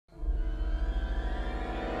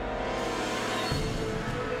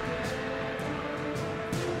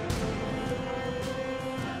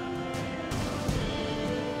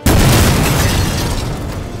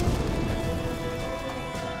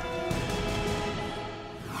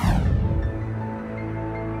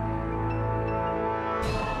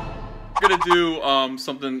We're gonna do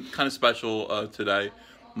something kind of special today.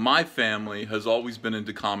 My family has always been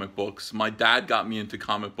into comic books. My dad got me into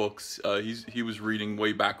comic books. He was reading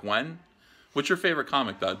way back when. What's your favorite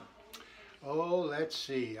comic, Dad? Oh, let's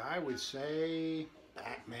see. I would say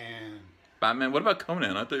Batman. Batman? What about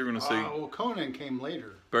Conan? I thought you were gonna say. Oh, Conan came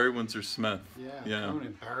later. Barry Windsor Smith. Yeah.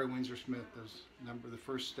 Conan. Barry Windsor Smith. Those the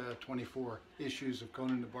first 24 issues of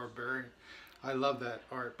Conan the Barbarian. I love that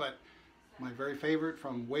art. But my very favorite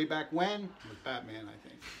from way back when was Batman, I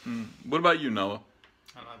think. What about you, Noah?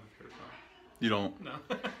 I don't have a favorite comic. You don't? No.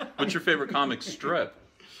 What's your favorite comic strip?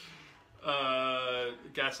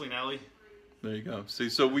 Gasoline Alley. There you go. See,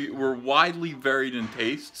 so we're widely varied in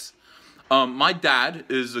tastes. My dad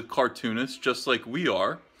is a cartoonist, just like we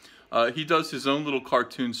are. He does his own little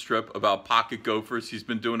cartoon strip about pocket gophers. He's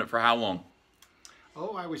been doing it for how long?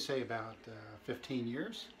 Oh, I would say about 15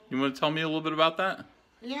 years. You want to tell me a little bit about that?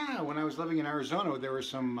 Yeah, when I was living in Arizona, there were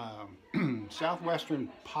some southwestern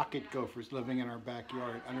pocket gophers living in our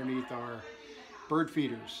backyard underneath our bird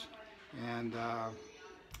feeders. And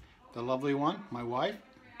the lovely one, my wife,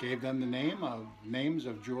 gave them the names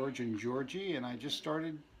of George and Georgie, and I just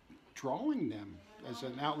started drawing them as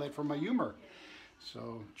an outlet for my humor.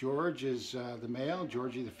 So George is the male,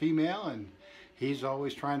 Georgie the female, and he's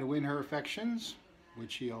always trying to win her affections,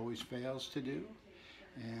 which he always fails to do.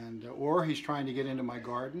 And or he's trying to get into my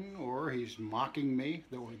garden, or he's mocking me,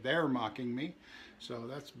 or they're mocking me. So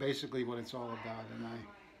that's basically what it's all about. And I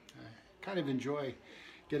kind of enjoy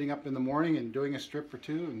getting up in the morning and doing a strip or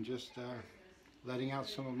two and just letting out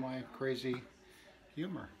some of my crazy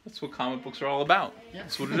humor. That's what comic books are all about. Yeah.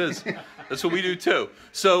 That's what it is. That's what we do too.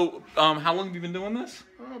 So how long have you been doing this?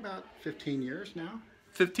 Oh, about 15 years now.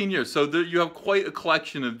 15 years. So you have quite a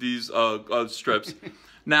collection of these strips.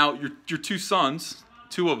 Now, your two sons,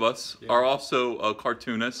 two of us, are also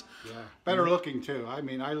cartoonists. Yeah, better looking too. I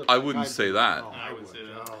mean, I look. I wouldn't say that. Oh, I would say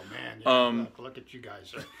that. Oh man, yeah, look at you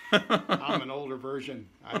guys. I'm an older version,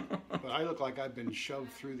 but I look like I've been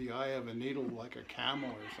shoved through the eye of a needle like a camel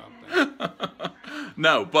or something.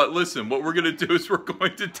 No, but listen, what we're gonna do is we're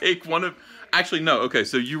going to take one of. Actually, no. Okay,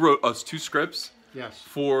 so you wrote us two scripts. Yes.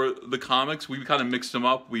 For the comics, we kind of mixed them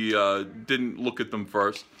up. We didn't look at them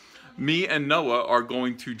first. Me and Noah are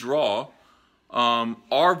going to draw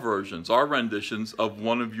our versions, our renditions of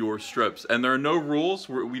one of your strips, and there are no rules.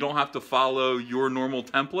 We don't have to follow your normal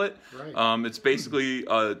template. Right. It's basically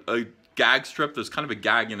a gag strip. There's kind of a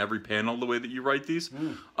gag in every panel the way that you write these,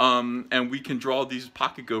 and we can draw these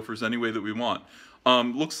pocket gophers any way that we want.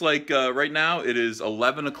 Looks like right now it is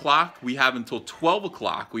 11 o'clock. We have until 12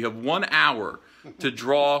 o'clock. We have 1 hour to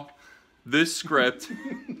draw this script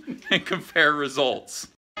and compare results.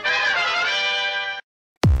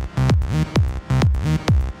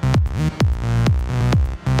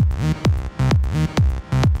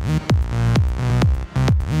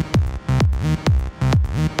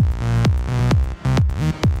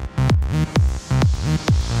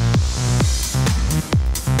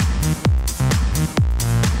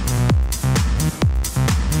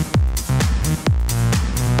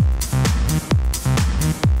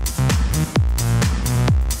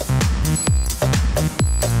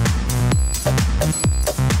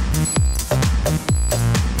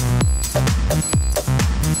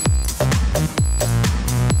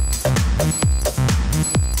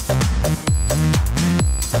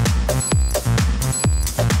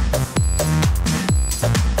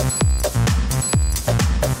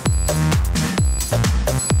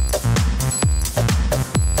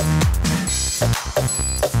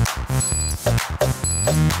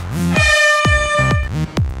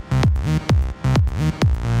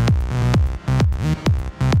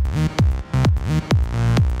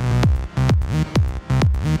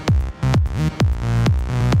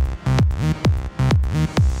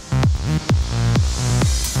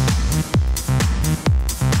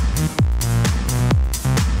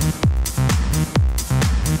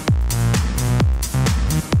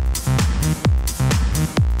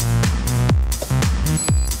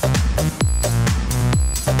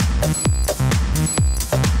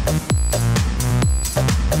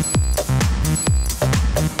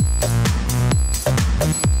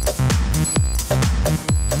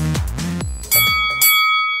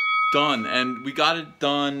 Done, and we got it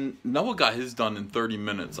done. Noah got his done in 30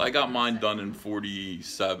 minutes. I got mine done in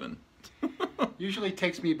 47. Usually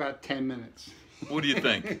takes me about 10 minutes. What do you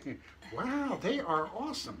think? Wow, they are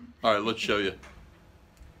awesome. All right, let's show you.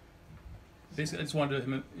 Basically, I just wanted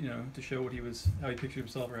him, to show what he was, how he pictured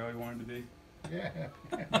himself, or how he wanted to be. Yeah.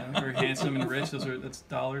 Very handsome and rich. That's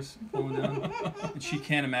dollars flowing down, and she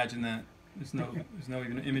can't imagine that. There's no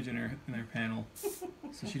even image in her panel.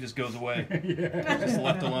 So she just goes away. Yeah. Just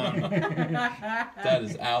left alone. That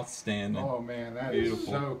is outstanding. Oh man, that Beautiful. is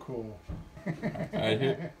so cool. All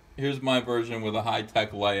right, here's my version with a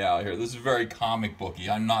high-tech layout here. This is very comic booky.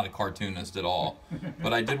 I'm not a cartoonist at all,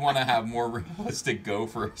 but I did want to have more realistic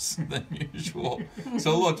gophers than usual.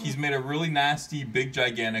 So look, he's made a really nasty, big,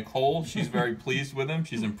 gigantic hole. She's very pleased with him.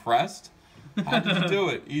 She's impressed. How did you do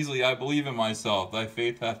it? Easily, I believe in myself. Thy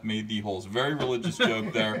faith hath made thee holes. Very religious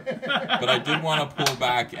joke there. But I did want to pull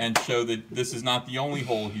back and show that this is not the only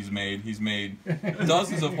hole he's made. He's made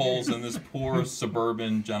dozens of holes in this poor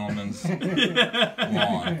suburban gentleman's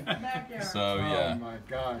lawn. So, yeah. Oh my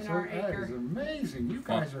gosh, that is amazing. You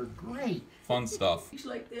guys are great. Fun stuff.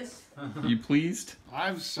 Like this. You pleased?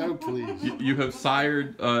 I'm so pleased. You have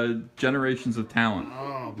sired generations of talent.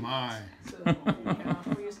 Oh my. So,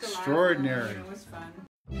 we just go live. Extraordinary. It was fun.